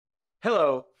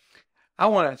Hello. I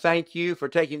want to thank you for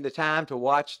taking the time to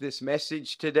watch this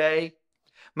message today.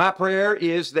 My prayer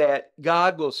is that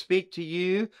God will speak to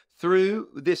you through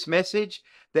this message,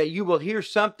 that you will hear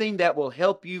something that will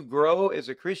help you grow as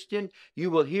a Christian.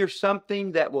 You will hear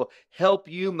something that will help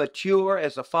you mature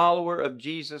as a follower of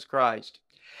Jesus Christ.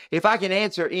 If I can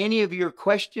answer any of your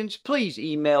questions, please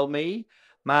email me.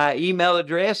 My email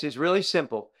address is really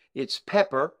simple. It's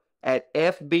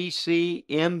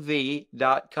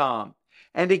pepper@fbcmv.com.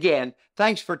 And again,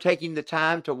 thanks for taking the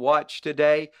time to watch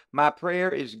today. My prayer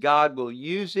is God will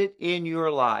use it in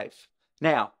your life.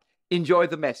 Now, enjoy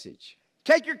the message.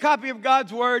 Take your copy of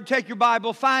God's Word, take your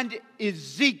Bible, find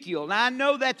Ezekiel. Now, I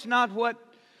know that's not what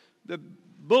the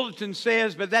bulletin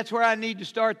says, but that's where I need to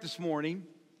start this morning.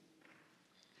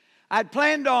 I'd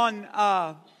planned on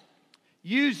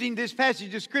using this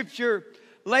passage of Scripture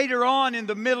later on in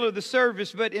the middle of the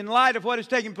service, but in light of what has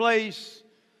taken place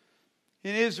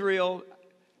in Israel,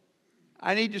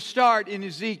 I need to start in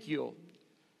Ezekiel.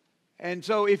 And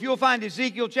so if you'll find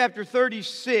Ezekiel chapter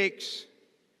 36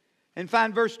 and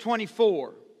find verse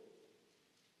 24.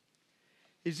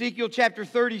 Ezekiel chapter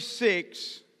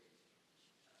 36,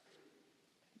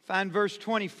 find verse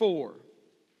 24.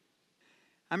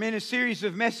 I'm in a series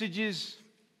of messages,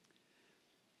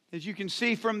 as you can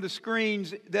see from the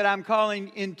screens, that I'm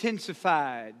calling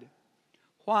Intensified.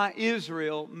 Why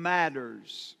Israel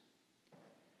Matters.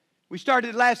 We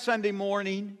started last Sunday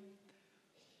morning,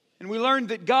 and we learned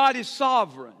that God is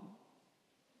sovereign.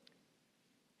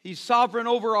 He's sovereign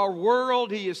over our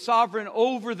world. He is sovereign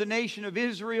over the nation of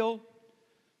Israel.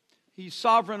 He's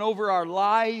sovereign over our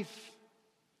life.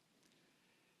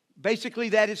 Basically,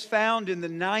 that is found in the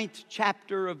 9th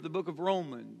chapter of the book of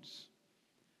Romans.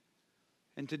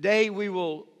 And today we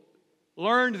will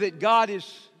learn that God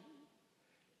is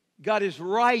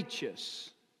righteous.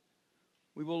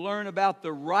 We will learn about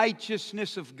the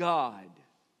righteousness of God.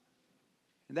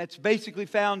 And that's basically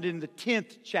found in the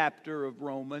 10th chapter of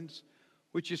Romans,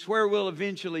 which is where we'll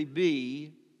eventually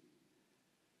be.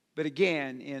 But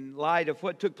again, in light of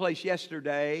what took place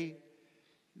yesterday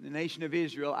in the nation of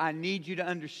Israel, I need you to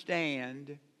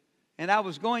understand, and I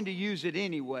was going to use it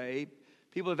anyway.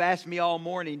 People have asked me all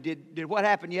morning, did what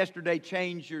happened yesterday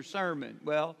change your sermon?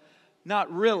 Well,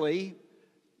 not really.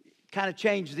 Kind of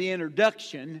changed the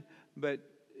introduction, but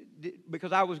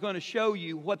because I was going to show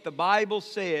you what the Bible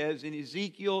says in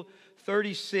Ezekiel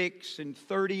 36 and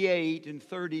 38 and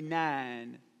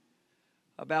 39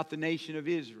 about the nation of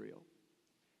Israel.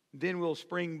 Then we'll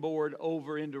springboard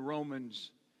over into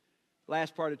Romans,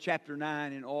 last part of chapter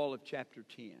 9 and all of chapter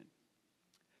 10.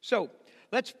 So,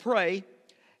 let's pray.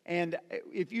 And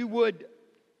if you would,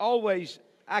 always,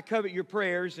 I covet your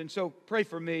prayers, and so pray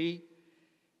for me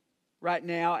right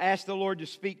now. Ask the Lord to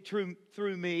speak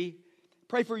through me.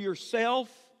 Pray for yourself.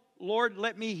 Lord,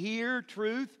 let me hear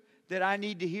truth that I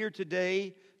need to hear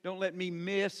today. Don't let me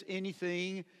miss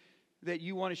anything that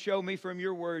you want to show me from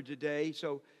your word today.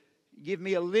 So give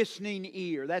me a listening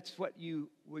ear. That's what you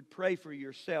would pray for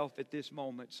yourself at this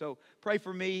moment. So pray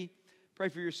for me, pray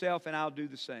for yourself, and I'll do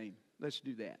the same. Let's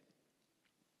do that.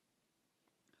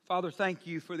 Father, thank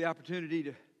you for the opportunity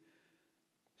to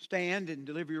stand and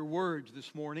deliver your words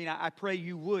this morning. I pray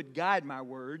you would guide my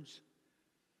words.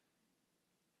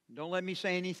 Don't let me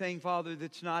say anything, Father,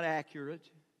 that's not accurate.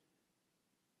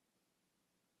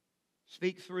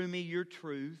 Speak through me your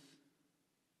truth.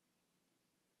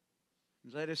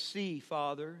 Let us see,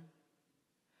 Father,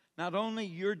 not only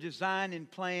your design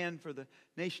and plan for the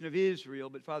nation of Israel,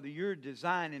 but, Father, your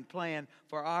design and plan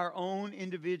for our own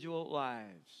individual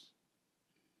lives.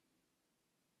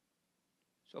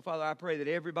 So, Father, I pray that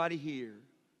everybody here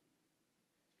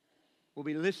will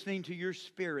be listening to your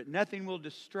Spirit. Nothing will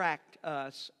distract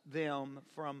them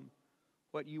from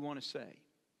what you want to say.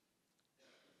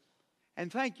 And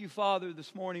thank you, Father,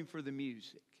 this morning for the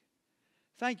music.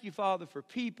 Thank you, Father, for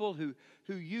people who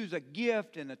use a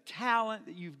gift and a talent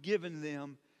that you've given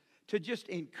them to just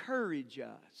encourage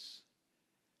us.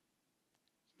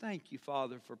 Thank you,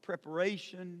 Father, for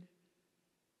preparation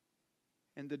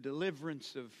and the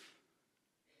deliverance of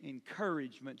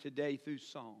encouragement today through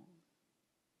song.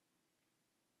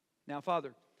 Now,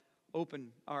 Father,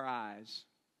 open our eyes.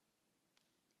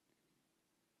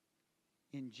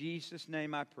 In Jesus'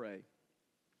 name I pray.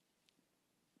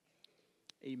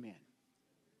 Amen.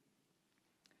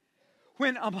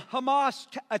 When Hamas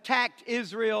attacked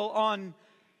Israel on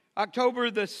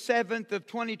October the 7th of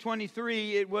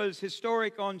 2023, it was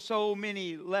historic on so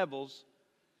many levels.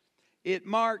 It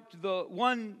marked the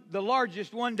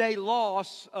largest one-day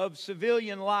loss of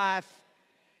civilian life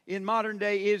in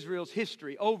modern-day Israel's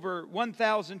history. Over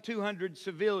 1,200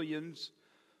 civilians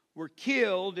were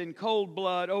killed in cold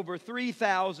blood, over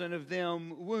 3,000 of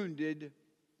them wounded.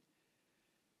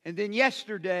 And then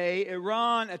yesterday,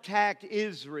 Iran attacked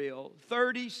Israel.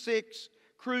 36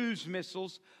 cruise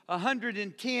missiles,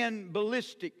 110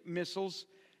 ballistic missiles,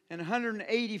 and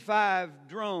 185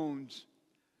 drones.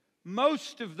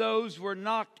 Most of those were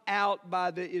knocked out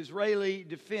by the Israeli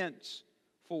Defense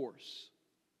Force.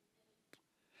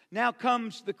 Now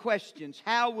comes the questions.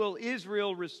 How will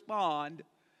Israel respond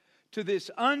to this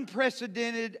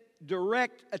unprecedented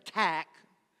direct attack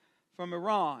from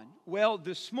Iran? Well,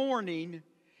 this morning,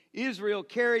 Israel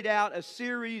carried out a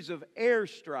series of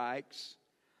airstrikes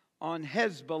on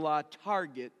Hezbollah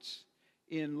targets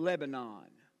in Lebanon.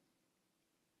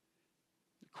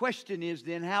 The question is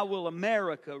then, how will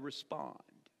America respond?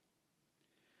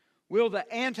 Will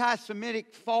the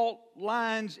anti-Semitic fault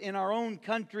lines in our own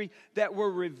country that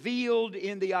were revealed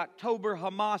in the October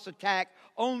Hamas attack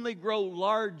only grow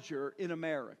larger in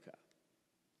America?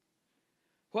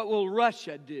 What will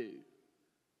Russia do?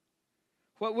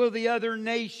 What will the other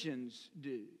nations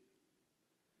do?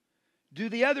 Do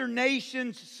the other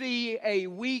nations see a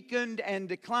weakened and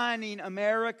declining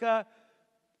America,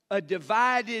 a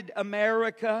divided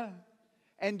America,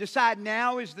 and decide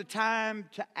now is the time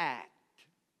to act?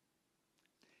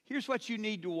 Here's what you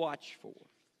need to watch for.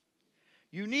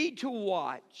 You need to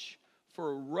watch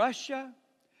for Russia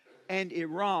and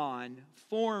Iran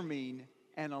forming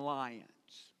an alliance,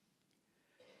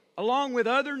 along with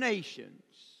other nations,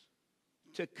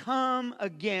 to come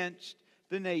against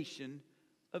the nation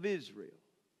of Israel.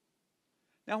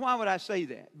 Now, why would I say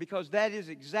that? Because that is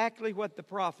exactly what the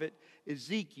prophet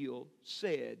Ezekiel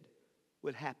said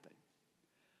would happen.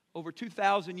 Over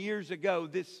 2,000 years ago,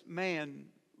 this man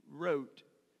wrote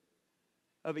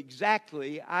of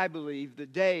exactly, I believe, the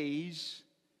days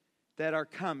that are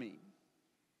coming.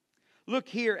 Look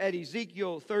here at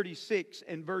Ezekiel 36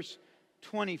 and verse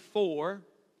 24.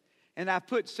 And I've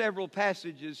put several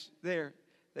passages there.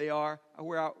 They are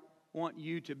where I want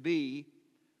you to be.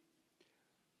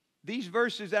 These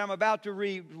verses that I'm about to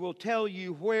read will tell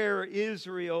you where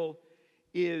Israel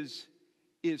is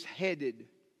headed.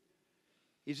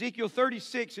 Ezekiel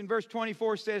 36 and verse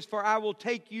 24 says, "For I will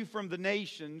take you from the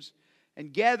nations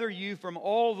and gather you from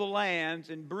all the lands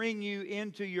and bring you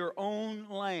into your own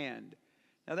land."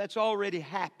 Now that's already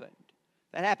happened.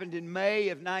 That happened in May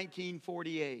of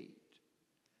 1948.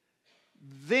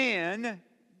 Then,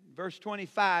 verse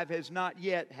 25 has not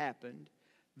yet happened.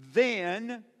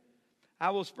 Then I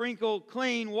will sprinkle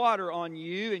clean water on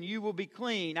you, and you will be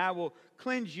clean. I will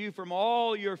cleanse you from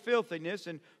all your filthiness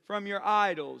and from your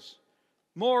idols.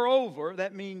 Moreover,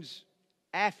 that means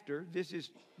after, this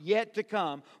is yet to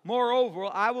come. Moreover,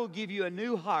 I will give you a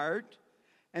new heart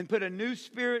and put a new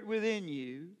spirit within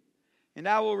you. And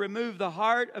I will remove the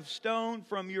heart of stone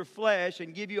from your flesh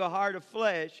and give you a heart of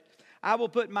flesh. I will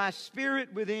put my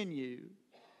spirit within you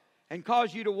and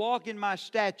cause you to walk in my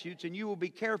statutes, and you will be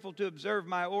careful to observe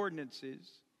my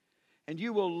ordinances. And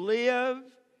you will live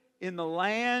in the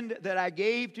land that I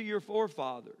gave to your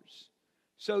forefathers.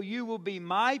 So you will be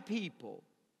my people,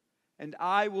 and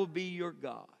I will be your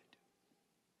God.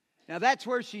 Now that's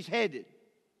where she's headed.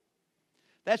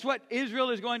 That's what Israel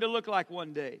is going to look like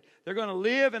one day. They're going to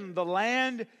live in the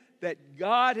land that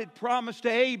God had promised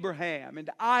to Abraham and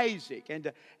to Isaac and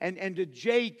to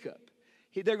Jacob.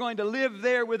 They're going to live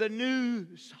there with a new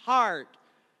heart,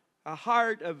 a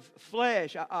heart of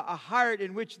flesh, a heart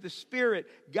in which the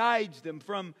Spirit guides them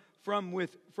from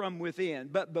within.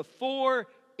 But before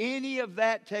any of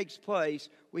that takes place,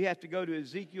 we have to go to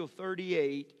Ezekiel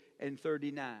 38 and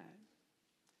 39.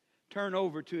 Turn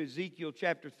over to Ezekiel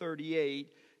chapter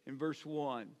 38 and verse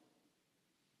 1.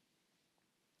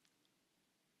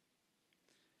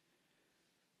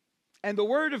 "And the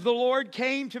word of the Lord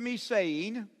came to me,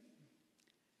 saying,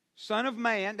 Son of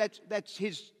man," that's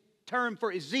his term for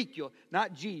Ezekiel,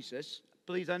 not Jesus.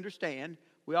 Please understand,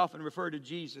 we often refer to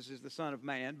Jesus as the Son of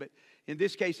Man, but in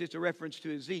this case it's a reference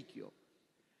to Ezekiel.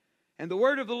 "And the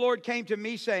word of the Lord came to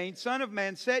me, saying, Son of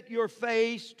man, set your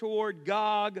face toward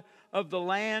Gog of the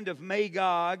land of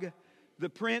Magog, the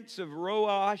prince of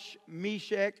Roash,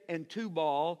 Meshech, and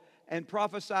Tubal, and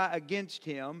prophesy against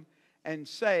him, and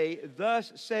say,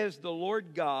 Thus says the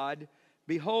Lord God,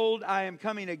 Behold, I am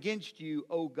coming against you,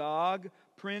 O Gog,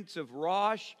 prince of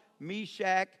Rosh,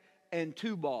 Meshech, and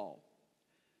Tubal."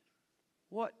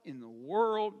 What in the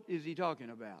world is he talking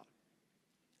about?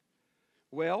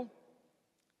 Well,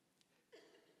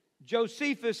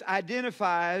 Josephus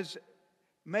identifies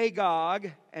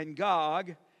Magog and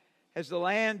Gog as the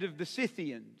land of the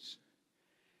Scythians.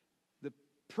 The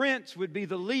prince would be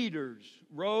the leaders,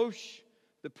 Rosh,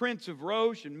 the prince of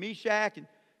Rosh, and Meshach, and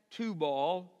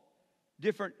Tubal.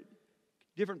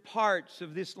 different parts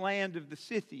of this land of the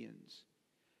Scythians.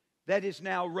 That is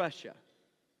now Russia.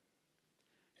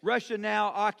 Russia now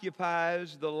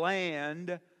occupies the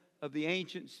land of the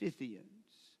ancient Scythians.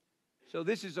 So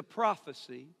this is a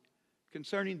prophecy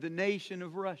concerning the nation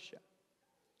of Russia.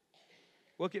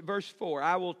 Look at verse 4.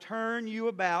 I will turn you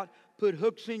about, put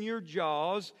hooks in your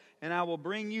jaws, and I will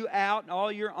bring you out, and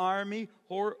all your army,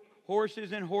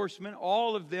 horses and horsemen,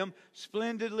 all of them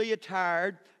splendidly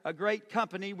attired, a great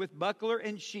company with buckler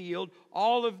and shield,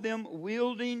 all of them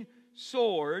wielding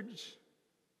swords.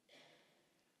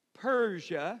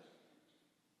 Persia,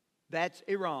 that's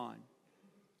Iran.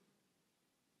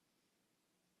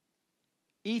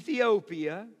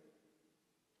 Ethiopia,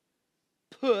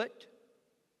 Put,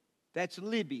 that's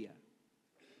Libya.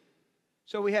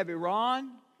 So we have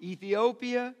Iran,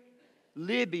 Ethiopia,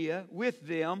 Libya with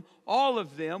them, all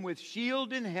of them with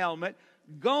shield and helmet.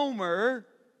 Gomer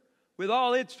with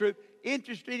all its troops.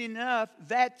 Interesting enough,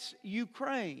 that's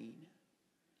Ukraine.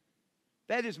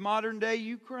 That is modern day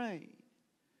Ukraine.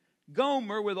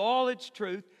 Gomer with all its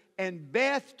truth, and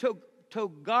Beth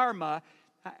Togarmah.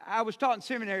 I was taught in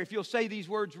seminary, if you'll say these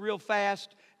words real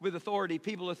fast with authority,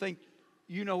 people will think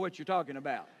you know what you're talking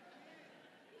about.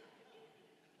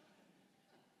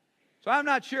 So I'm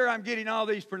not sure I'm getting all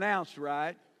these pronounced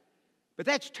right, but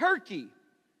that's Turkey.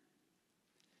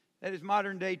 That is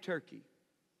modern day Turkey.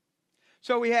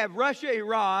 So we have Russia,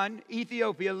 Iran,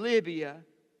 Ethiopia, Libya,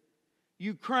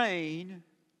 Ukraine,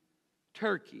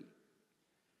 Turkey.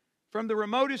 From the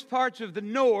remotest parts of the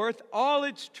north, all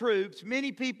its troops,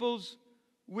 many peoples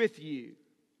with you.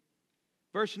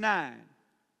 Verse 9.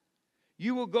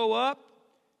 You will go up,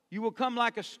 you will come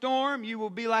like a storm, you will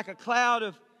be like a cloud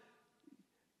of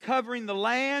covering the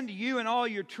land, you and all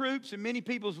your troops and many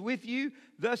peoples with you.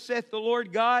 Thus saith the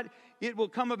Lord God, it will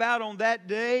come about on that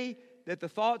day that the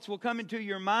thoughts will come into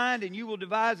your mind, and you will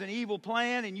devise an evil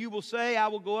plan, and you will say, I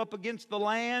will go up against the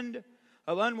land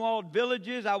of unwalled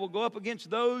villages. I will go up against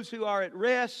those who are at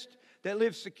rest, that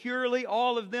live securely,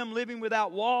 all of them living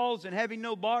without walls and having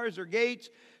no bars or gates,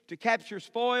 to capture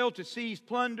spoil, to seize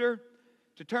plunder,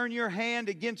 to turn your hand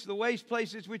against the waste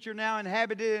places which are now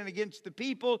inhabited, and against the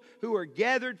people who are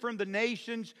gathered from the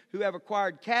nations, who have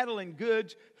acquired cattle and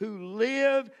goods, who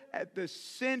live at the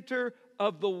center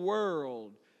of the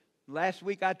world. Last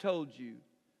week I told you,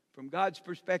 from God's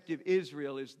perspective,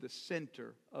 Israel is the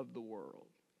center of the world.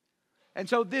 And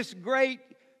so this great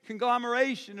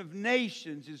conglomeration of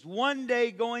nations is one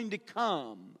day going to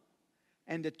come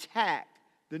and attack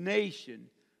the nation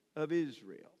of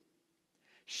Israel.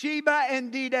 Sheba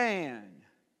and Dedan.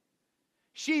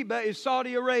 Sheba is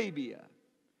Saudi Arabia.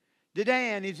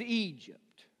 Dedan is Egypt.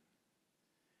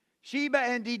 Sheba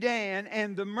and Dedan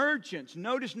and the merchants,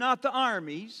 notice not the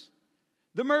armies,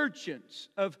 the merchants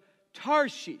of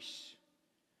Tarshish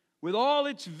with all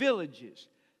its villages.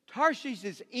 Tarshish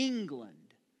is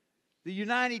England, the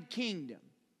United Kingdom.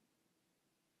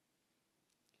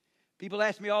 People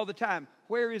ask me all the time,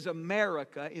 where is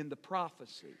America in the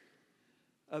prophecy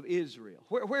of Israel?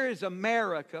 Where is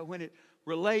America when it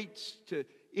relates to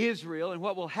Israel and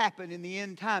what will happen in the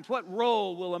end times? What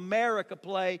role will America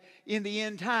play in the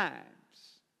end times?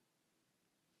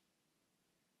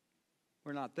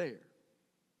 We're not there.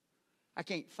 I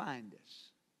can't find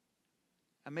this.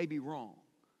 I may be wrong,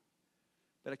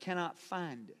 but I cannot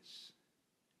find this.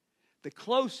 The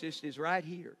closest is right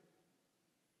here.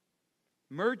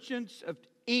 Merchants of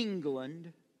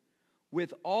England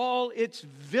with all its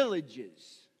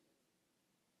villages.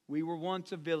 We were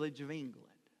once a village of England.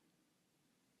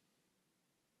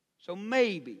 So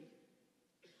maybe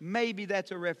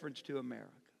that's a reference to America.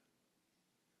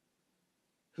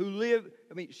 Who live,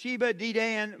 Sheba,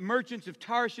 Dedan, merchants of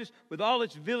Tarshish with all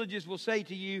its villages will say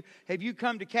to you, have you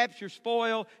come to capture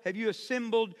spoil? Have you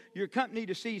assembled your company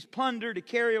to seize plunder, to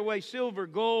carry away silver,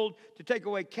 gold, to take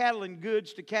away cattle and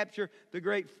goods, to capture the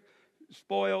great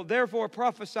spoil? Therefore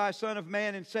prophesy, Son of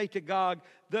man, and say to Gog,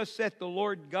 thus saith the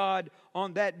Lord God,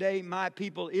 on that day my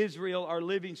people Israel are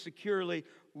living securely.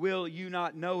 Will you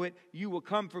not know it? You will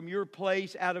come from your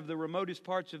place out of the remotest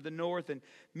parts of the north, and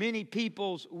many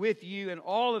peoples with you, and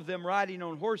all of them riding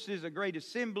on horses, a great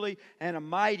assembly and a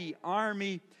mighty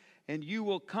army. And you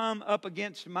will come up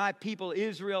against my people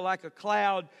Israel like a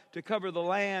cloud to cover the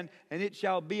land. And it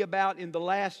shall be about in the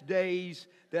last days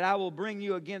that I will bring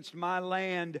you against my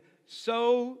land,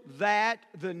 so that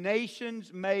the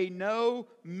nations may know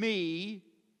me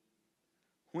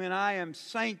when I am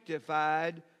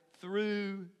sanctified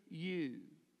through you.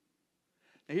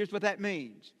 Now here's what that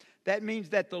means. That means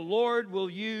that the Lord will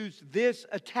use this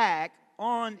attack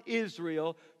on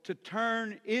Israel to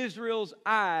turn Israel's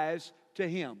eyes to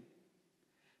Him.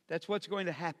 That's what's going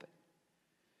to happen.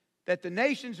 That the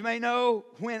nations may know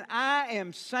when I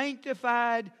am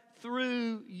sanctified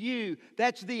through you.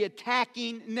 That's the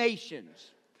attacking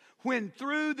nations. When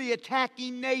through the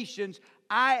attacking nations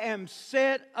I am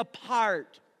set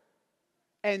apart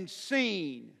and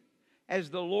seen as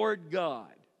the Lord God.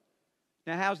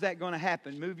 Now, how's that going to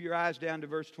happen? Move your eyes down to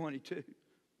verse 22.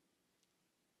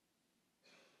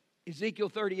 Ezekiel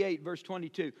 38, verse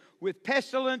 22. With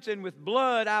pestilence and with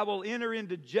blood I will enter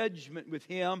into judgment with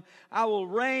him. I will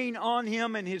rain on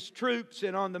him and his troops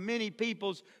and on the many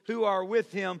peoples who are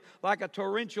with him like a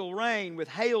torrential rain with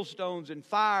hailstones and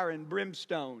fire and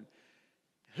brimstone.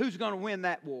 Who's going to win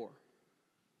that war?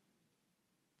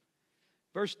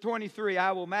 Verse 23,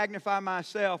 I will magnify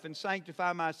myself and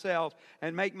sanctify myself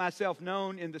and make myself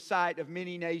known in the sight of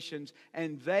many nations,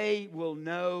 and they will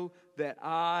know that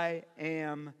I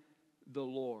am the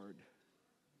Lord.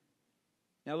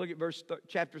 Now look at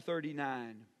chapter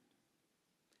 39.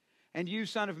 And you,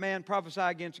 son of man, prophesy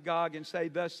against Gog and say,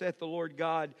 Thus saith the Lord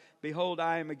God, Behold,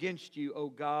 I am against you, O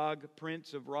Gog,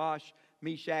 prince of Rosh,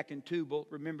 Meshach, and Tubal.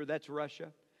 Remember, that's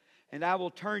Russia. And I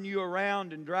will turn you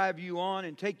around and drive you on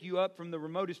and take you up from the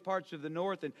remotest parts of the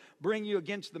north and bring you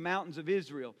against the mountains of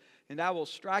Israel. And I will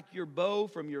strike your bow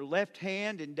from your left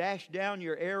hand and dash down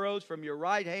your arrows from your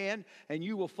right hand. And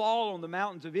you will fall on the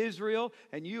mountains of Israel,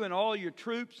 and you and all your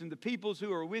troops and the peoples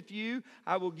who are with you.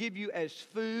 I will give you as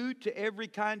food to every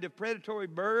kind of predatory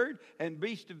bird and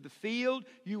beast of the field.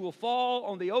 You will fall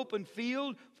on the open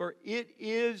field, for it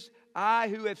is I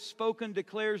who have spoken,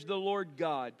 declares the Lord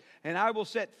God. And I will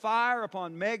set fire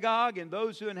upon Magog and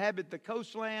those who inhabit the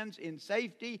coastlands in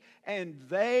safety, and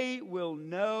they will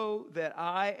know that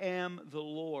I am the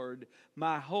Lord.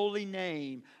 My holy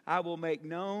name I will make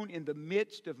known in the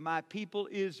midst of my people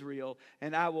Israel,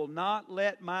 and I will not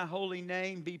let my holy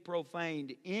name be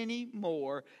profaned any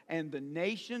more, and the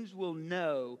nations will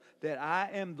know that I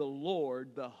am the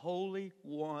Lord, the Holy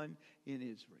One in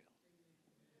Israel.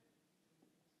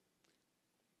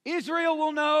 Israel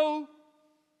will know,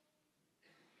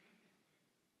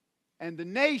 and the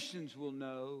nations will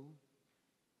know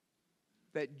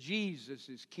that Jesus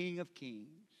is King of Kings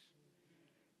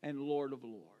and Lord of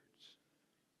Lords.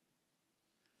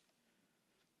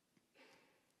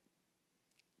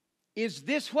 Is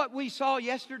this what we saw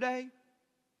yesterday?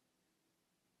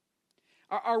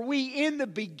 Are we in the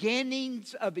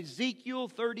beginnings of Ezekiel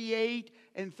 38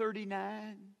 and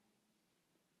 39?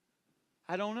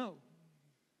 I don't know.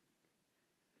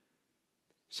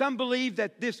 Some believe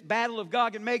that this battle of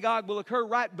Gog and Magog will occur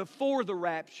right before the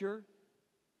rapture.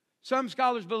 Some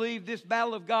scholars believe this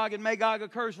battle of Gog and Magog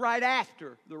occurs right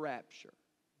after the rapture.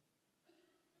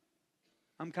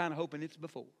 I'm kind of hoping it's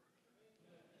before.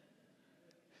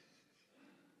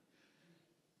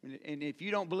 And if you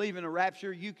don't believe in a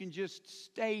rapture, you can just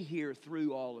stay here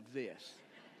through all of this.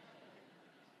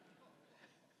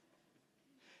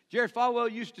 Jared Falwell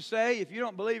used to say, if you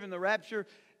don't believe in the rapture,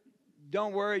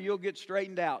 don't worry, you'll get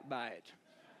straightened out by it.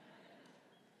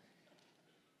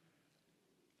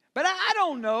 But I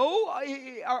don't know.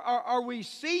 Are we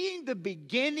seeing the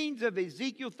beginnings of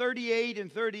Ezekiel 38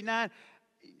 and 39?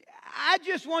 I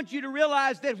just want you to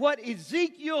realize that what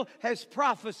Ezekiel has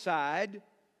prophesied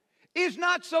is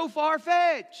not so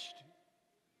far-fetched.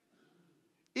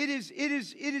 It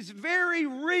is very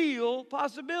real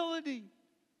possibility.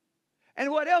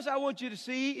 And what else I want you to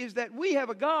see is that we have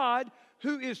a God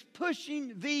who is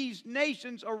pushing these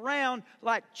nations around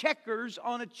like checkers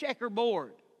on a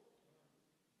checkerboard.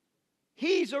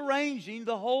 He's arranging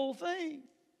the whole thing.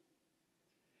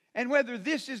 And whether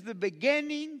this is the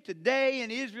beginning today,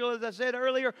 and Israel, as I said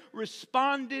earlier,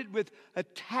 responded with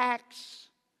attacks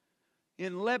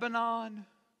in Lebanon,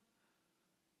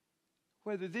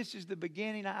 whether this is the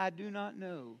beginning, I do not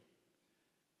know.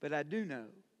 But I do know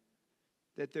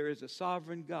that there is a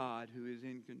sovereign God who is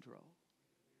in control.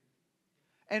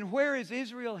 And where is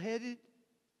Israel headed?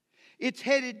 It's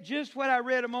headed just what I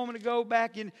read a moment ago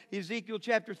back in Ezekiel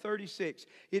chapter 36.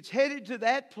 It's headed to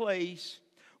that place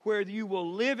where you will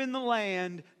live in the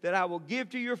land that I will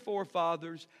give to your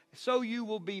forefathers, so you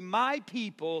will be my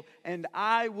people and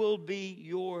I will be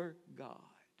your God.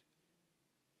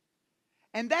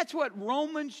 And that's what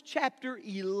Romans chapter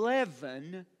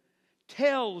 11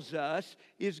 tells us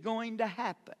is going to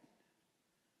happen.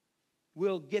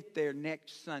 We'll get there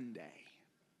next Sunday.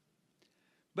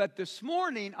 But this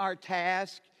morning, our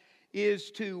task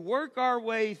is to work our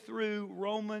way through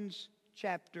Romans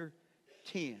chapter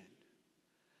 10.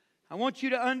 I want you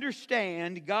to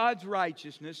understand God's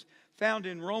righteousness found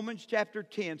in Romans chapter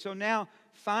 10. So now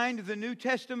find the New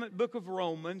Testament book of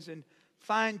Romans and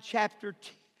find chapter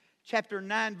chapter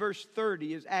 9, verse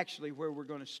 30 is actually where we're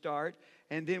going to start,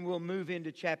 and then we'll move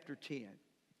into chapter 10.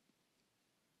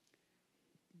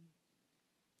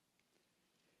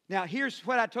 Now, here's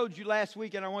what I told you last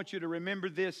week, and I want you to remember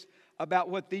this about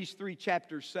what these three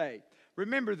chapters say.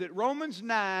 Remember that Romans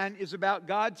 9 is about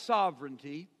God's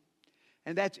sovereignty,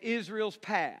 and that's Israel's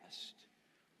past.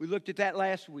 We looked at that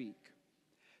last week.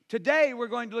 Today, we're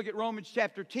going to look at Romans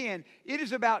chapter 10. It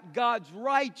is about God's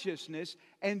righteousness,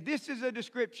 and this is a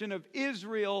description of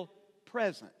Israel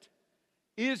present.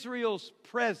 Israel's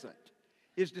present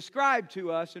is described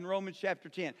to us in Romans chapter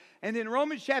 10. And then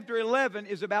Romans chapter 11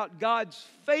 is about God's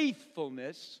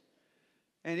faithfulness,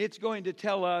 and it's going to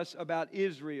tell us about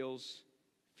Israel's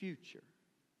future.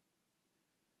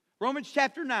 Romans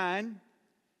chapter 9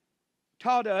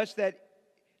 taught us that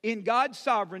in God's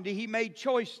sovereignty, He made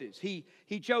choices. He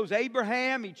chose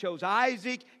Abraham, He chose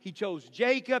Isaac, He chose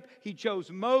Jacob, He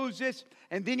chose Moses,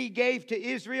 and then He gave to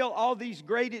Israel all these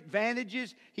great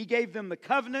advantages. He gave them the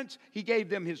covenants, He gave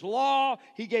them His law,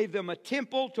 He gave them a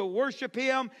temple to worship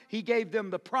Him, He gave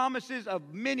them the promises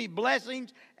of many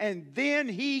blessings, and then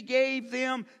He gave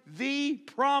them the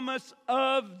promise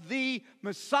of the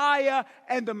Messiah,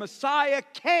 and the Messiah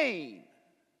came.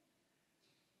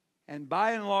 And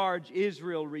by and large,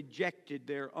 Israel rejected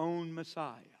their own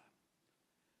Messiah,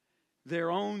 their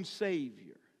own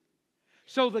Savior.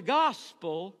 So the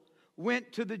gospel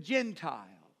went to the Gentiles,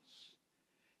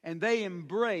 and they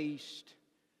embraced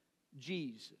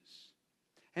Jesus.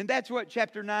 And that's what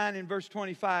chapter 9 and verse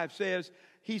 25 says.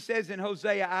 He says in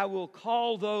Hosea, I will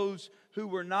call those who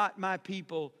were not my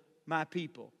people,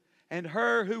 and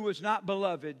her who was not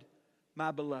beloved,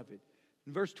 my beloved.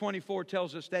 And verse 24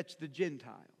 tells us that's the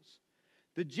Gentiles.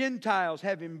 The Gentiles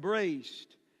have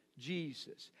embraced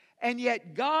Jesus. And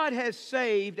yet God has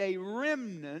saved a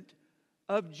remnant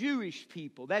of Jewish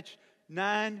people. That's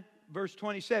 9 verse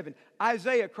 27.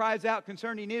 Isaiah cries out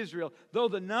concerning Israel, though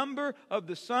the number of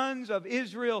the sons of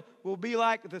Israel will be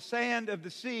like the sand of the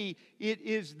sea, it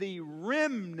is the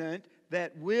remnant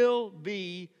that will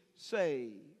be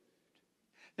saved.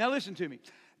 Now listen to me.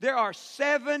 There are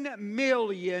 7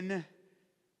 million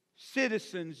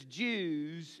citizens,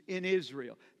 Jews in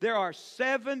Israel. There are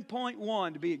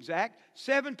 7.1, to be exact,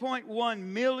 7.1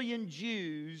 million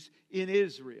Jews in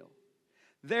Israel.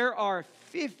 There are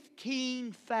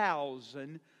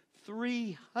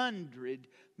 15,300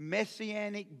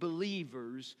 Messianic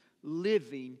believers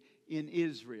living in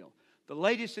Israel. The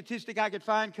latest statistic I could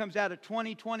find comes out of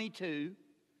 2022,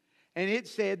 and it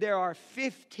said there are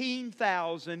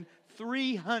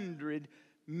 15,300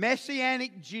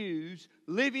 Messianic Jews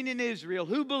living in Israel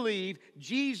who believe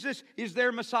Jesus is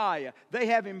their Messiah. They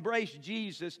have embraced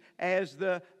Jesus as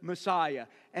the Messiah.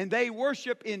 And they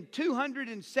worship in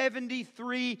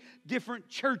 273 different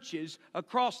churches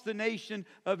across the nation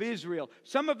of Israel.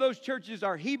 Some of those churches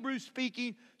are Hebrew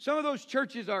speaking. Some of those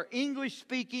churches are English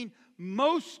speaking.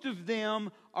 Most of them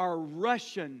are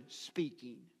Russian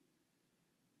speaking.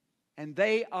 And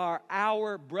they are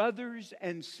our brothers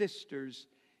and sisters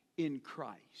in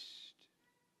Christ.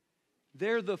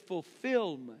 They're the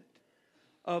fulfillment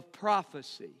of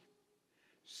prophecy.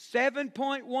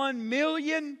 7.1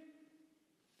 million,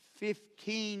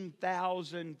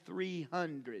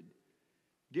 15,300.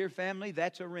 Dear family,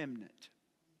 that's a remnant.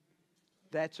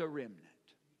 That's a remnant.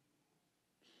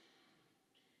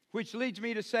 Which leads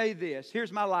me to say this.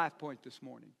 Here's my life point this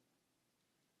morning.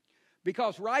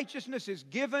 Because righteousness is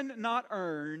given, not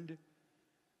earned,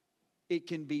 it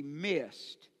can be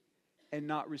missed and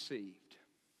not received.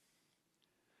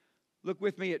 Look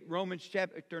with me at Romans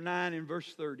chapter 9 and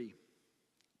verse 30.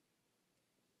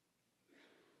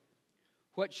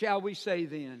 What shall we say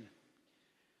then?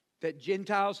 That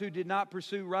Gentiles who did not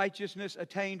pursue righteousness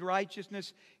attained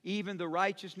righteousness, even the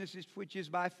righteousness which is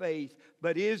by faith.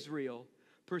 But Israel,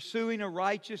 pursuing a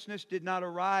righteousness, did not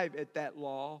arrive at that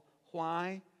law.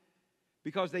 Why?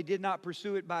 Because they did not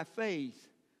pursue it by faith,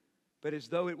 but as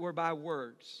though it were by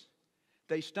works.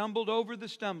 They stumbled over the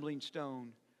stumbling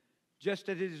stone. Just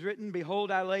as it is written,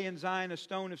 behold, I lay in Zion a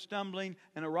stone of stumbling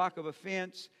and a rock of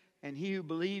offense, and he who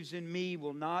believes in me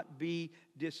will not be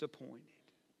disappointed.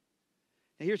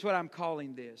 Now here's what I'm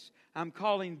calling this. I'm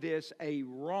calling this a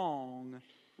wrong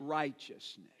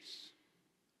righteousness.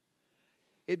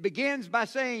 It begins by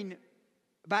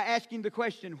asking the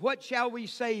question, what shall we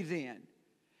say then?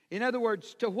 In other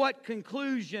words, to what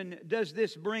conclusion does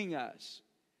this bring us?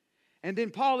 And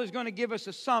then Paul is going to give us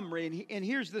a summary, and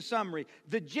here's the summary.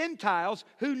 The Gentiles,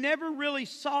 who never really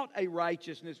sought a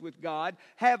righteousness with God,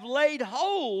 have laid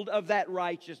hold of that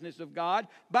righteousness of God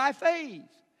by faith.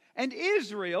 And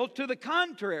Israel, to the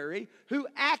contrary, who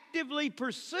actively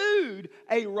pursued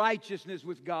a righteousness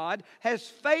with God, has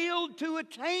failed to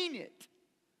attain it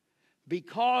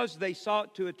because they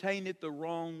sought to attain it the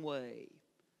wrong way,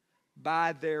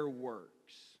 by their works.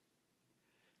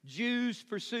 Jews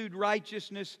pursued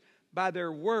righteousness by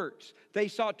their works. They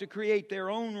sought to create their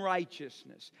own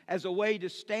righteousness as a way to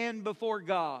stand before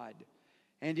God.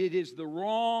 And it is the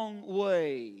wrong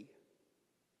way.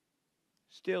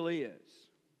 Still is.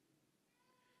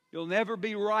 You'll never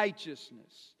be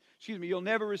righteousness. You'll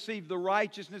never receive the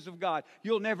righteousness of God.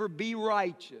 You'll never be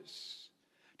righteous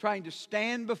trying to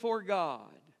stand before God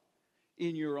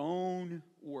in your own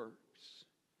works.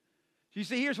 You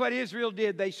see, here's what Israel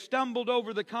did. They stumbled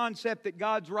over the concept that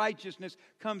God's righteousness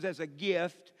comes as a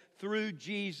gift through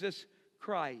Jesus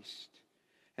Christ.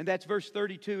 And that's verse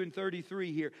 32 and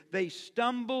 33 here. They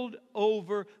stumbled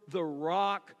over the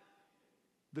rock,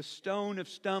 the stone of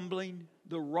stumbling,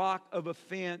 the rock of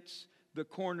offense, the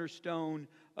cornerstone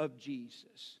of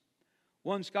Jesus.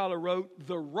 One scholar wrote,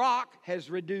 the rock has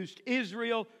reduced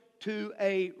Israel to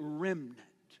a remnant.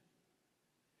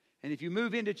 And if you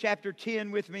move into chapter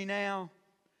 10 with me now,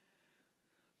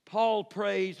 Paul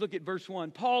prays, look at verse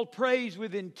 1. Paul prays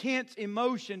with intense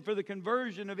emotion for the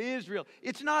conversion of Israel.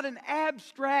 It's not an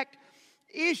abstract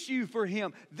issue for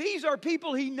him. These are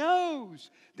people he knows.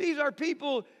 These are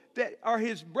people that are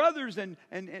his brothers, and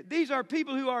these are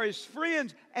people who are his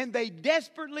friends, and they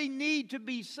desperately need to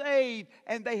be saved,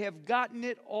 and they have gotten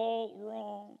it all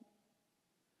wrong.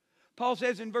 Paul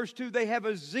says in verse 2, they have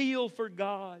a zeal for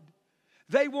God.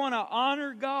 They want to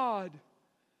honor God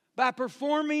by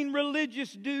performing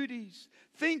religious duties,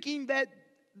 thinking that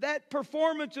that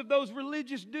performance of those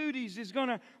religious duties is going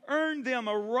to earn them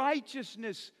a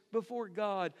righteousness before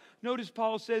God. Notice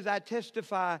Paul says, I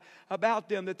testify about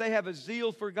them that they have a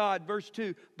zeal for God. Verse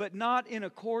 2, but not in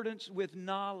accordance with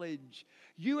knowledge.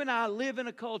 You and I live in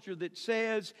a culture that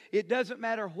says it doesn't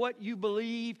matter what you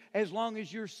believe as long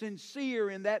as you're sincere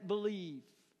in that belief.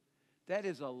 That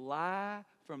is a lie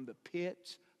from the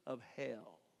pits of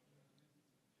hell.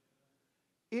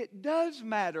 It does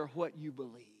matter what you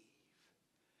believe.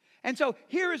 And so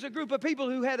here is a group of people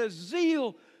who had a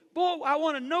zeal. Boy, I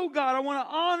want to know God. I want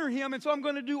to honor Him. And so I'm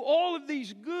going to do all of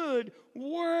these good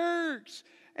works.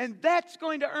 And that's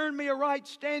going to earn me a right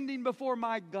standing before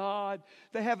my God.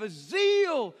 They have a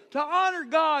zeal to honor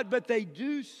God, but they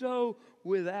do so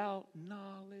without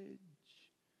knowledge.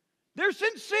 They're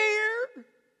sincere,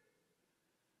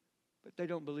 but they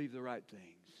don't believe the right things.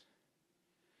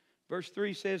 Verse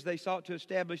 3 says they sought to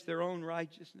establish their own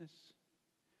righteousness,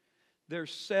 their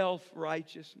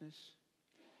self-righteousness.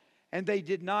 And they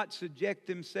did not subject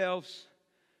themselves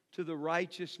to the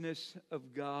righteousness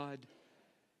of God.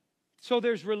 So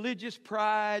there's religious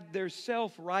pride, there's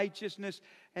self-righteousness,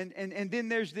 and then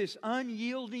there's this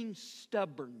unyielding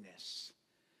stubbornness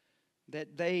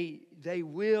that they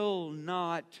will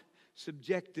not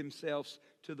subject themselves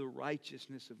to the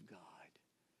righteousness of God.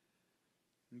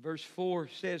 And verse 4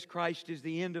 says Christ is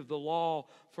the end of the law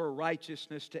for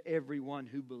righteousness to everyone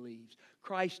who believes.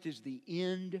 Christ is the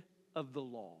end of the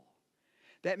law.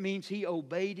 That means He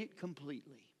obeyed it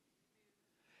completely.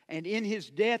 And in His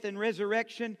death and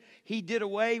resurrection, He did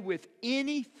away with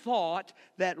any thought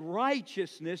that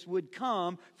righteousness would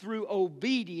come through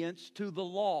obedience to the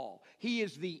law. He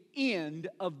is the end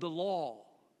of the law.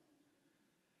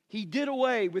 He did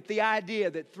away with the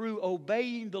idea that through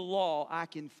obeying the law, I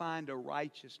can find a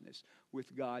righteousness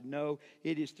with God. No,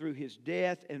 it is through His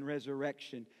death and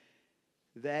resurrection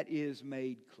that is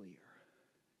made clear.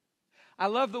 I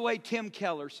love the way Tim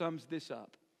Keller sums this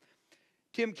up.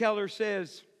 Tim Keller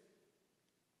says,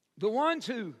 the ones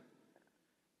who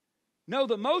know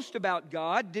the most about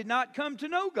God did not come to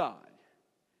know God,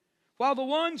 while the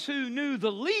ones who knew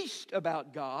the least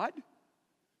about God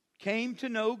came to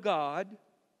know God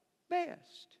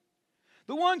best.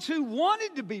 The ones who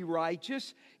wanted to be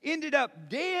righteous ended up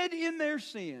dead in their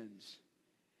sins,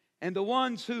 and the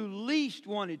ones who least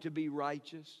wanted to be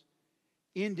righteous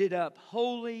ended up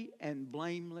holy and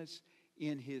blameless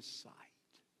in His sight.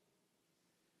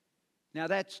 Now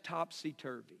that's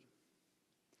topsy-turvy.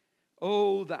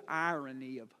 Oh, the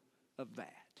irony of that.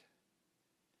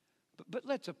 But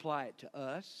let's apply it to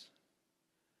us.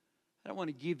 I don't want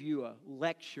to give you a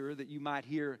lecture that you might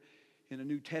hear in a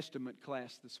New Testament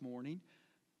class this morning.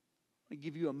 I want to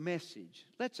give you a message.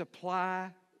 Let's apply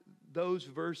those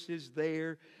verses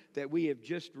there that we have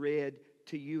just read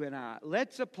to you and I.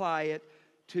 Let's apply it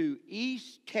to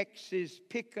East Texas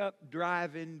pickup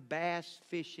driving, bass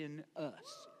fishing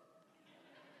us.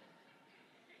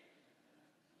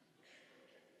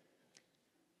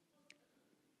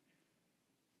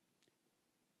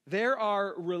 There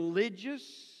are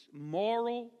religious,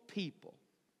 moral people.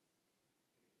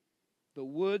 The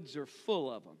woods are full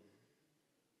of them.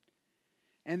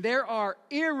 And there are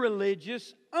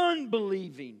irreligious,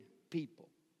 unbelieving people.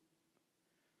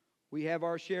 We have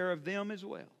our share of them as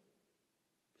well.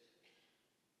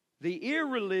 The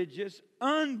irreligious,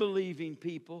 unbelieving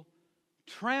people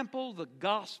trample the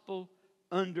gospel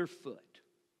underfoot.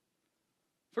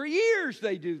 For years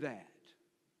they do that.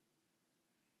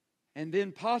 And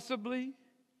then possibly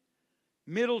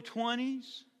middle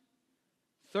 20s,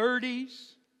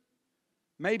 30s,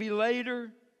 maybe later,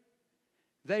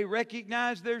 they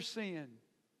recognize their sin.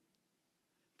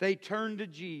 They turn to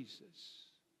Jesus.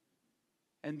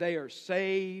 And they are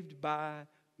saved by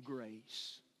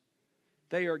grace.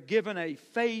 They are given a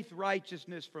faith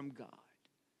righteousness from God.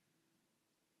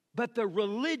 But the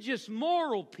religious,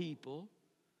 moral people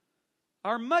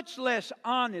are much less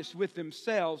honest with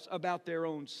themselves about their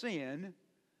own sin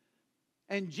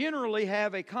and generally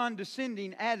have a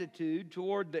condescending attitude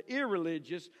toward the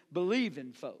irreligious,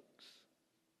 believing folks.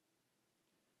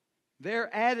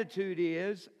 Their attitude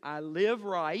is, I live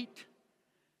right,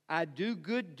 I do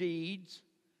good deeds,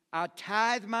 I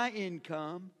tithe my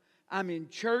income, I'm in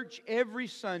church every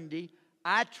Sunday,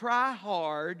 I try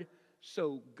hard,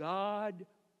 so God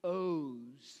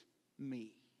owes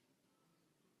me.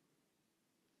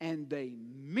 And they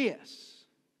miss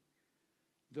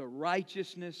the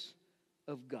righteousness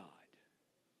of God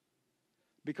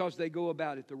because they go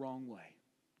about it the wrong way.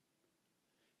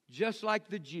 Just like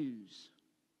the Jews,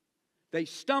 they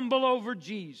stumble over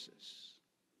Jesus.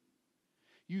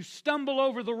 You stumble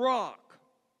over the rock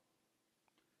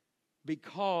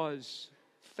because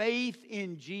faith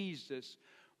in Jesus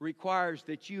requires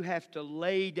that you have to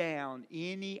lay down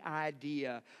any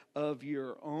idea of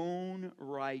your own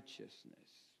righteousness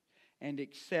and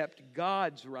accept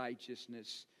God's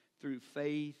righteousness through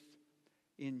faith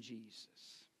in Jesus.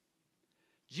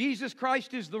 Jesus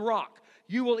Christ is the rock.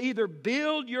 You will either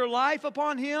build your life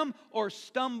upon Him or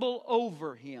stumble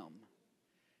over Him.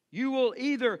 You will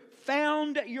either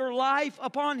found your life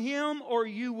upon Him or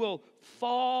you will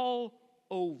fall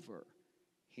over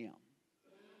Him.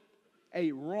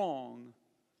 A wrong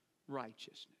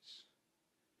righteousness.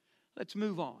 Let's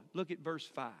move on. Look at verse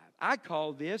 5. I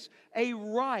call this a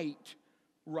right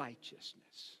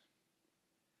righteousness.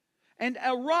 And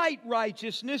a right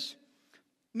righteousness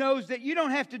knows that you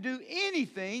don't have to do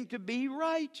anything to be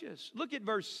righteous. Look at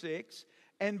verse 6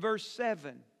 and verse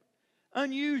 7.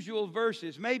 Unusual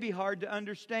verses, may be hard to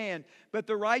understand, but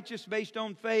the righteous based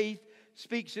on faith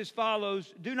speaks as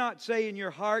follows. Do not say in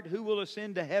your heart, who will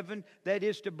ascend to heaven, that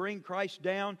is to bring Christ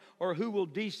down, or who will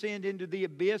descend into the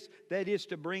abyss, that is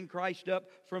to bring Christ up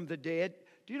from the dead.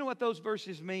 Do you know what those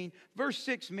verses mean? Verse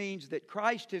 6 means that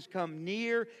Christ has come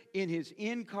near in His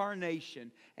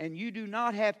incarnation, and you do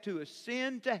not have to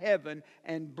ascend to heaven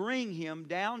and bring Him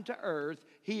down to earth.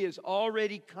 He has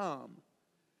already come.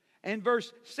 And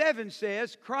verse 7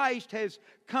 says, Christ has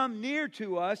come near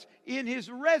to us in His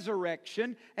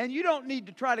resurrection, and you don't need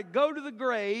to try to go to the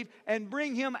grave and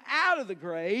bring Him out of the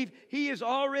grave. He has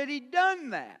already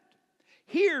done that.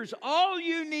 Here's all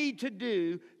you need to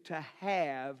do to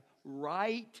have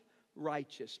right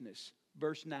righteousness.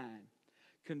 Verse 9,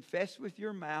 confess with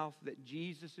your mouth that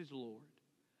Jesus is Lord.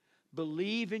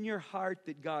 Believe in your heart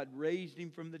that God raised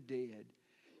Him from the dead,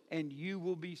 and you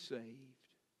will be saved.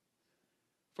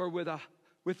 For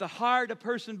with the heart a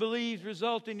person believes,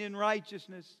 resulting in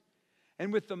righteousness,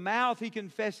 and with the mouth he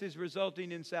confesses,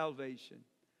 resulting in salvation.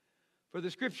 For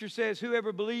the Scripture says,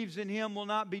 whoever believes in Him will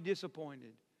not be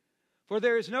disappointed. For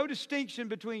there is no distinction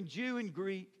between Jew and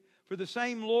Greek, for the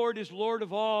same Lord is Lord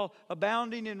of all,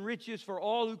 abounding in riches for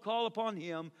all who call upon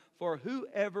Him. For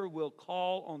whoever will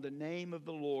call on the name of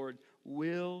the Lord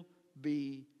will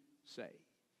be saved.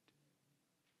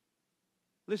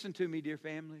 Listen to me, dear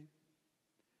family.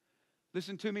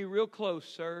 Listen to me real close,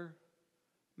 sir,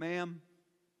 ma'am,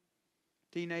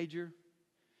 teenager.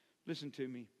 Listen to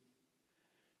me.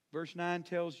 Verse 9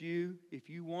 tells you, if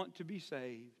you want to be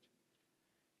saved,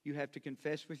 you have to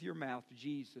confess with your mouth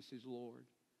Jesus is Lord.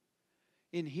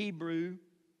 In Hebrew,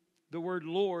 the word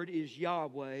Lord is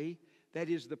Yahweh. That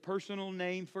is the personal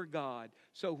name for God.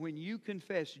 So when you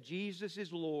confess Jesus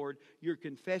is Lord, you're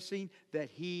confessing that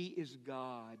He is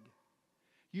God.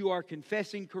 You are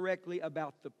confessing correctly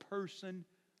about the person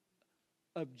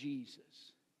of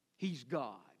Jesus. He's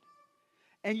God.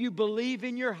 And you believe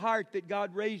in your heart that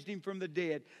God raised Him from the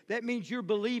dead. That means you're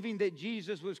believing that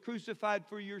Jesus was crucified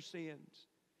for your sins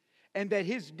and that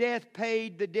His death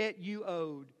paid the debt you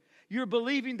owed. You're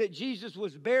believing that Jesus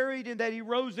was buried and that He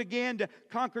rose again to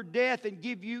conquer death and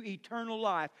give you eternal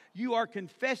life. You are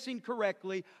confessing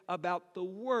correctly about the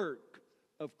work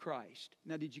of Christ.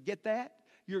 Now, did you get that?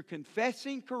 You're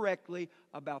confessing correctly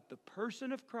about the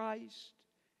person of Christ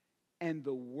and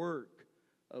the work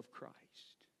of Christ.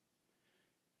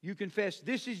 You confess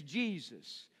this is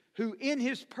Jesus, who in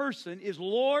His person is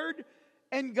Lord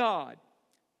and God.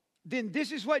 Then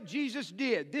this is what Jesus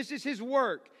did. This is His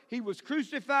work. He was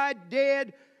crucified,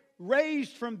 dead,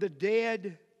 raised from the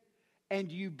dead, and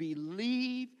you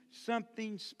believe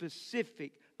something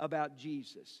specific about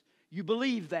Jesus. You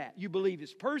believe that. You believe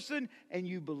His person and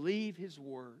you believe His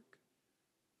work.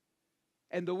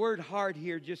 And the word heart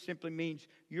here just simply means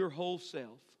your whole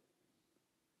self.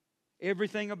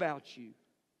 Everything about you.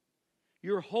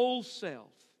 Your whole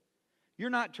self. You're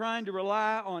not trying to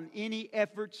rely on any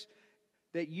efforts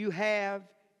that you have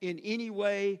in any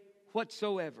way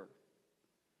whatsoever.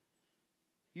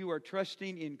 You are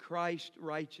trusting in Christ's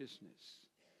righteousness,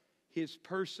 His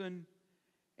person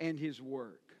and His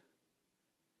work.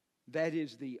 That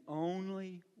is the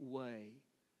only way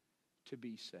to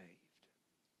be saved.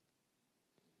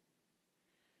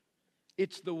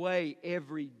 It's the way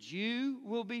every Jew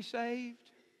will be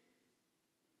saved.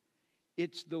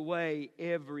 It's the way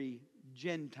every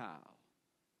Gentile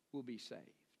will be saved.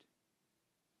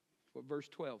 That's what verse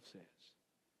 12 says.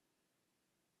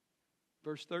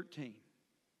 Verse 13.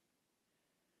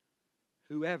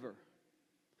 Whoever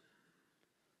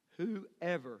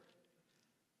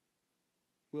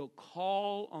will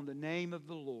call on the name of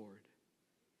the Lord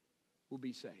will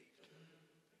be saved.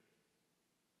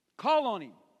 Call on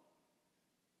Him.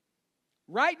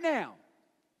 Right now.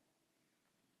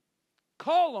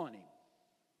 Call on Him.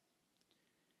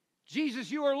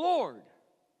 Jesus, you are Lord.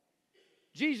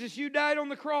 Jesus, you died on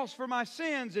the cross for my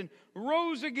sins and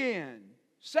rose again.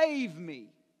 Save me.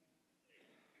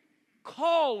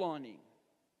 Call on Him.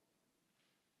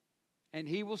 And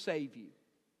He will save you.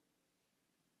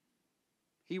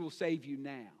 He will save you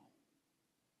now.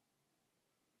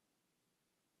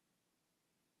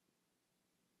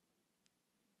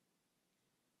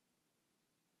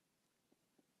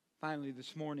 Finally,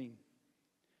 this morning,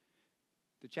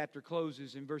 the chapter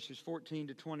closes in verses 14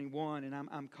 to 21, and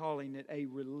I'm calling it a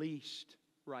released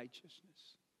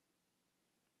righteousness.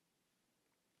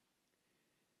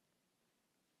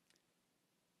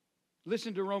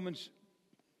 Listen to Romans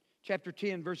chapter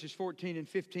 10, verses 14 and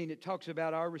 15. It talks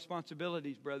about our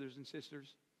responsibilities, brothers and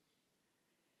sisters.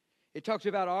 It talks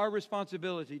about our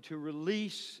responsibility to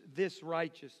release this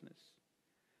righteousness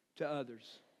to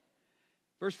others.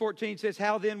 Verse 14 says,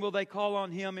 "How then will they call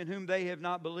on Him in whom they have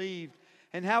not believed?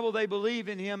 And how will they believe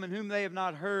in Him in whom they have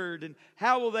not heard? And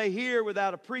how will they hear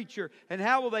without a preacher? And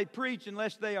how will they preach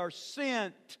unless they are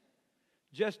sent?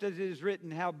 Just as it is written,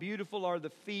 how beautiful are the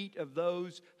feet of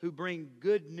those who bring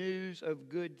good news of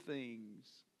good things."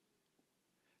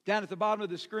 Down at the bottom of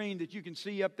the screen that you can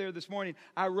see up there this morning,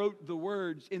 I wrote the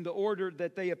words in the order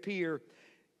that they appear.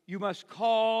 You must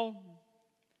call,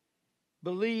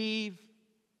 believe,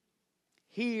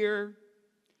 hear,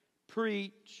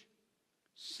 preach,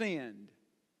 send.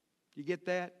 You get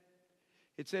that?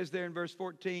 It says there in verse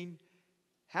 14,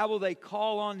 how will they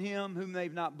call on Him whom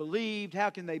they've not believed? How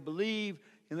can they believe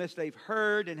unless they've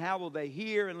heard? And how will they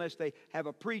hear unless they have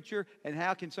a preacher? And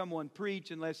how can someone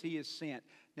preach unless he is sent?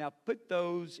 Now put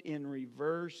those in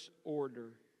reverse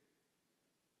order.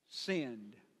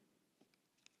 Send,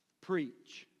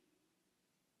 preach,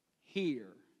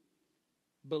 hear,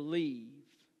 believe,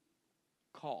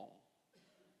 call.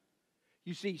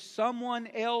 You see, someone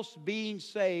else being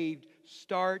saved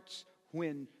starts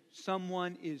when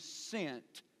someone is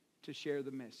sent to share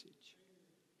the message.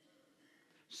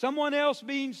 Someone else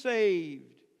being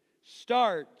saved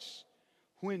starts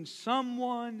when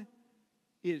someone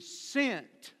is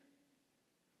sent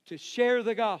to share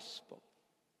the gospel.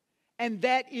 And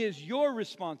that is your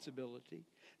responsibility.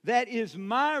 That is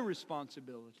my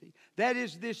responsibility. That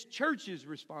is this church's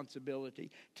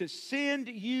responsibility to send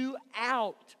you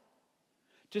out.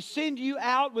 To send you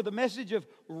out with a message of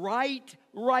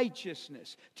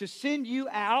righteousness. To send you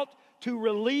out to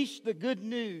release the good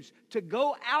news. To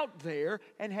go out there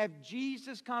and have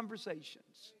Jesus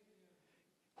conversations.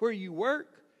 Where you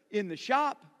work, in the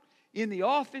shop, in the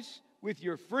office, with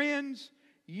your friends,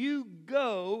 you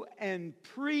go and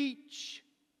preach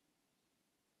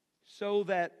so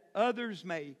that others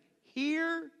may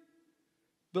hear,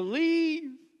 believe,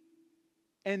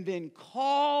 and then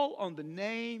call on the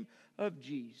name of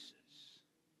Jesus.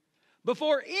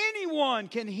 Before anyone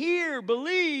can hear,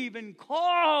 believe, and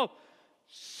call,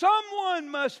 someone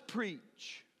must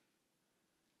preach.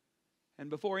 And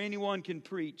before anyone can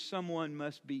preach, someone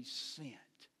must be sent.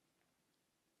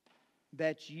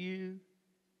 That's you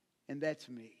and that's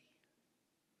me.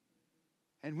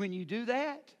 And when you do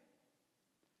that,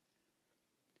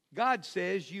 God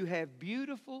says you have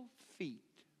beautiful feet.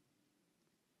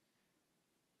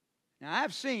 Now,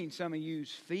 I've seen some of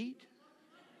you's feet.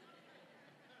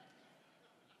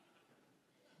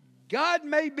 God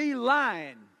may be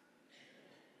lying.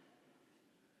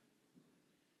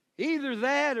 Either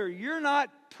that or you're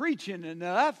not preaching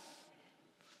enough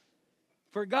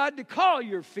for God to call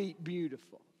your feet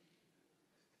beautiful.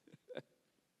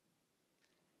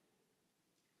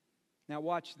 Now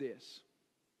watch this.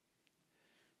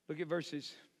 Look at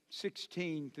verses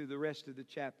 16 through the rest of the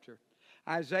chapter.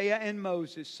 Isaiah and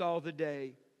Moses saw the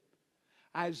day.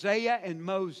 Isaiah and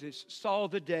Moses saw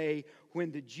the day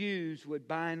when the Jews would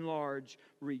by and large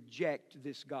reject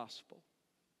this gospel.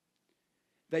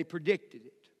 They predicted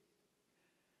it.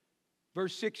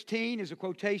 Verse 16 is a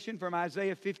quotation from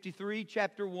Isaiah 53,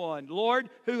 chapter 1. Lord,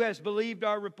 who has believed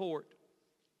our report?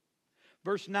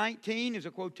 Verse 19 is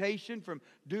a quotation from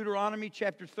Deuteronomy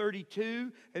chapter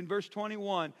 32 and verse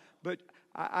 21. But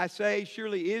I say,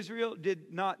 surely Israel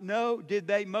did not know, did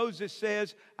they? Moses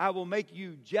says, I will make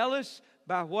you jealous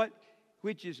by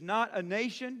which is not a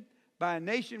nation. By a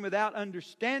nation without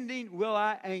understanding will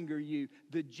I anger you.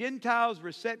 The Gentiles'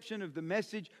 reception of the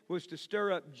message was to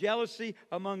stir up jealousy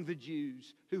among the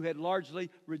Jews who had largely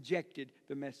rejected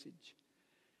the message.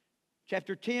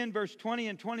 Chapter 10, verse 20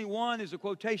 and 21 is a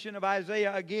quotation of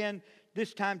Isaiah again,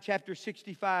 this time chapter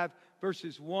 65,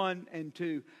 verses 1 and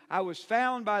 2. I was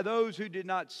found by those who did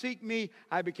not seek me.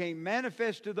 I became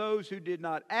manifest to those who did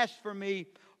not ask for me.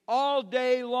 All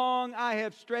day long I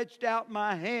have stretched out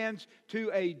my hands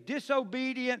to a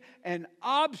disobedient and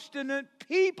obstinate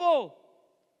people.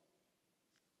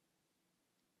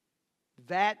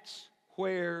 That's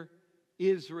where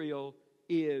Israel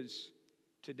is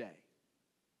today.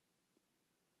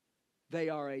 They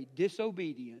are a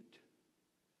disobedient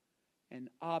and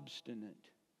obstinate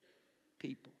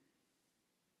people.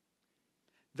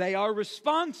 They are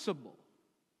responsible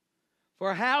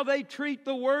for how they treat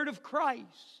the word of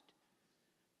Christ.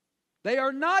 They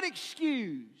are not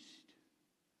excused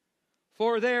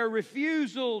for their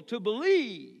refusal to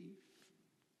believe.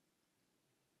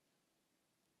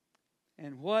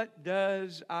 And what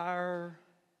does our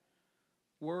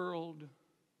world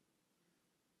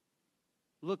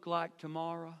look like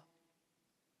tomorrow?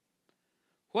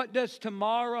 What does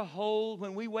tomorrow hold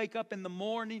when we wake up in the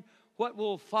morning? What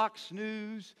will Fox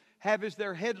News have as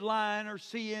their headline, or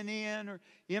CNN or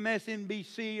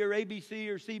MSNBC or ABC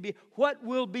or CBS? What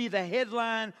will be the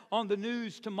headline on the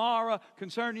news tomorrow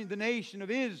concerning the nation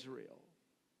of Israel?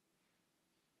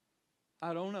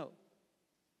 I don't know.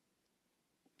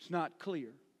 It's not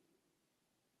clear.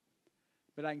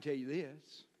 But I can tell you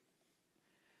this.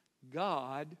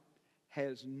 God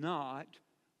has not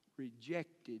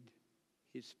rejected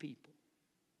His people.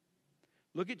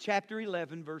 Look at chapter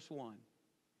 11, verse 1.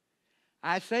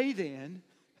 I say then,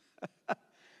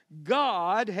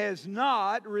 God has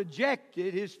not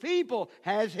rejected His people,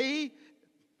 has He?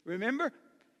 Remember,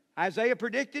 Isaiah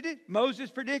predicted it, Moses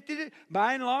predicted it.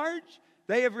 By and large,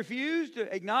 they have refused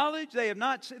to acknowledge. They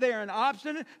are an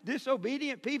obstinate,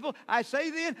 disobedient people. I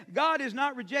say then, God has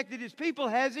not rejected His people,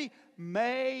 has He?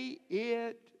 May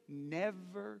it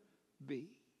never be.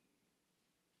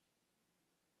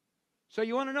 So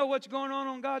you want to know what's going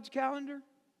on God's calendar?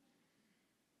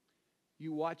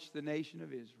 You watch the nation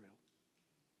of Israel.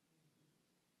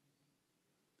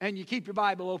 And you keep your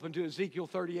Bible open to Ezekiel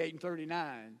 38 and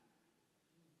 39.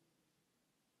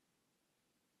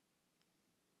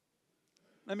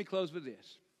 Let me close with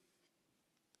this.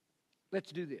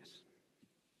 Let's do this.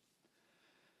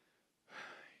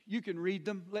 You can read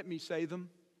them. Let me say them.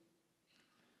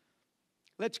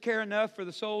 Let's care enough for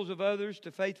the souls of others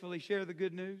to faithfully share the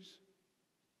good news.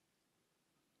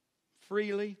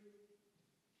 Freely,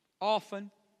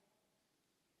 often,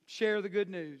 share the good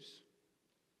news.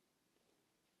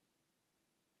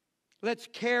 Let's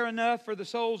care enough for the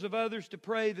souls of others to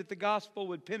pray that the gospel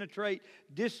would penetrate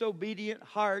disobedient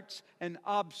hearts and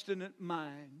obstinate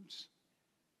minds.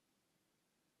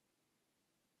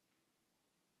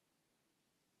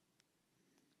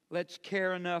 Let's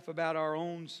care enough about our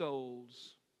own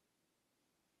souls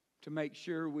to make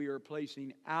sure we are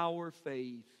placing our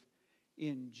faith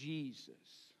in Jesus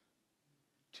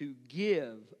to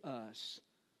give us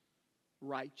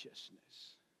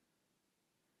righteousness.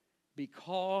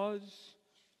 Because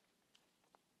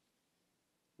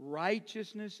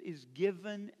righteousness is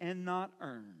given and not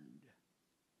earned,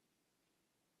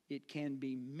 it can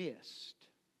be missed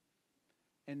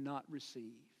and not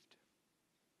received.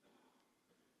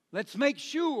 Let's make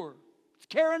sure, let's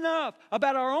care enough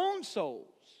about our own souls.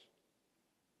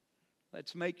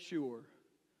 Let's make sure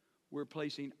we're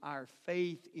placing our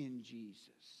faith in Jesus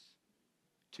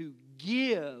to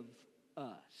give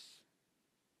us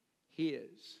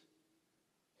His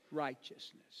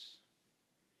righteousness.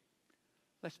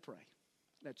 Let's pray.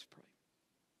 Let's pray.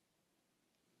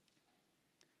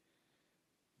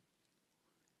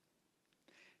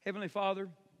 Heavenly Father,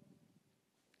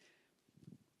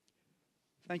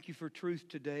 thank you for truth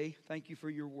today. Thank you for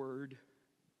your word.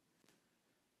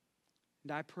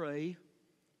 And I pray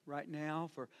right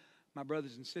now for my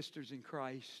brothers and sisters in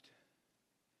Christ.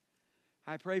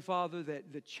 I pray, Father,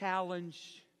 that the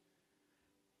challenge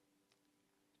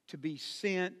to be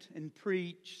sent and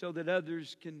preach so that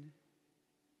others can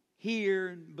hear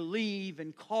and believe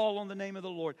and call on the name of the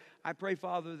Lord. I pray,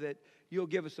 Father, that you'll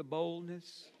give us a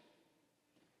boldness.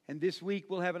 And this week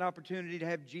we'll have an opportunity to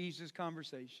have Jesus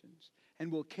conversations.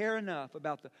 And we'll care enough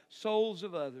about the souls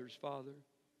of others, Father,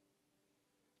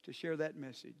 to share that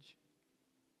message.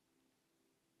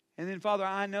 And then, Father,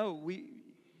 I know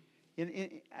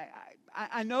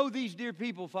I know these dear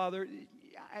people, Father.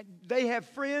 They have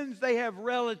friends, they have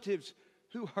relatives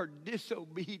who are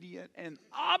disobedient and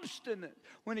obstinate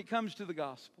when it comes to the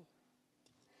gospel.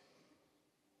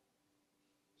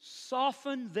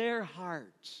 Soften their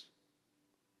hearts.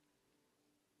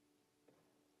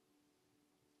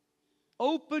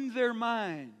 Open their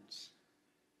minds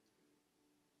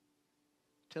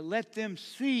to let them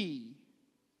see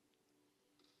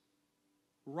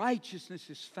righteousness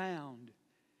is found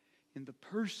in the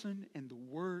person and the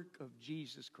work of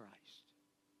Jesus Christ.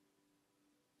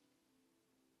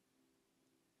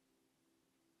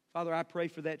 Father, I pray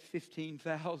for that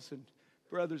 15,000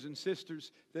 brothers and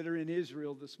sisters that are in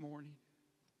Israel this morning,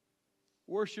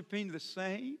 worshiping the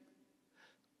same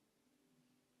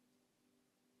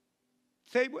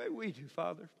way we do,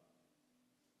 Father.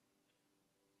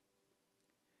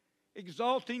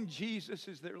 Exalting Jesus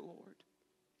as their Lord.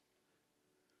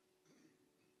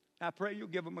 I pray you'll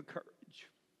give them a courage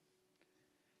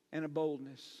and a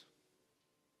boldness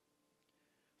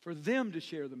for them to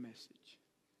share the message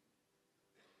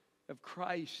of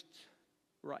Christ's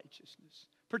righteousness.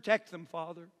 Protect them,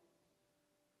 Father.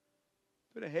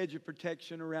 Put a hedge of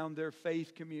protection around their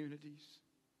faith communities.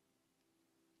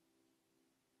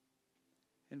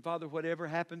 And Father, whatever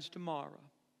happens tomorrow,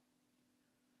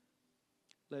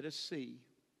 let us see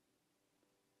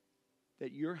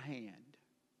that your hand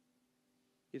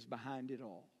is behind it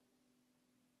all.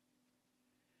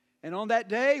 And on that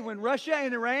day when Russia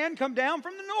and Iran come down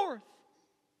from the north,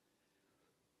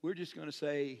 we're just going to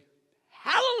say,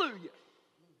 hallelujah.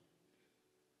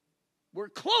 We're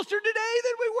closer today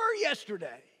than we were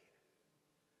yesterday.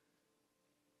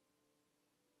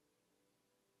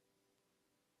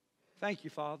 Thank you,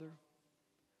 Father.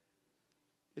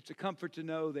 It's a comfort to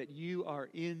know that you are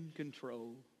in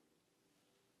control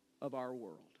of our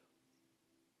world.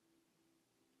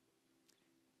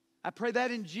 I pray that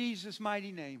in Jesus'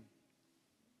 mighty name.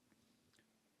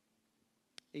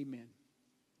 Amen.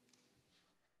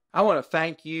 I want to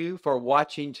thank you for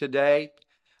watching today.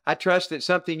 I trust that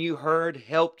something you heard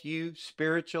helped you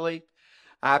spiritually.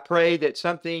 I pray that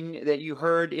something that you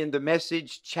heard in the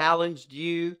message challenged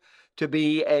you to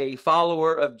be a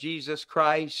follower of Jesus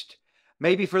Christ.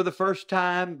 Maybe for the first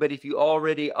time, but if you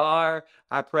already are,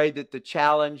 I pray that the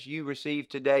challenge you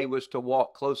received today was to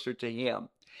walk closer to Him.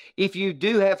 If you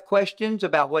do have questions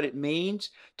about what it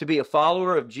means to be a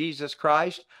follower of Jesus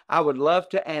Christ, I would love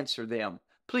to answer them.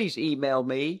 Please email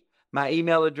me. My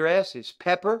email address is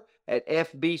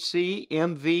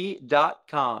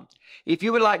pepper@fbcmv.com. If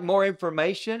you would like more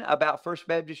information about First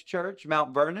Baptist Church,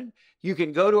 Mount Vernon, you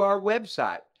can go to our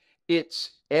website.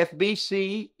 It's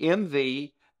fbcmv.com.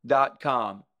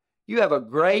 You have a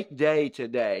great day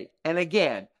today. And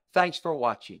again, thanks for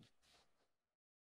watching.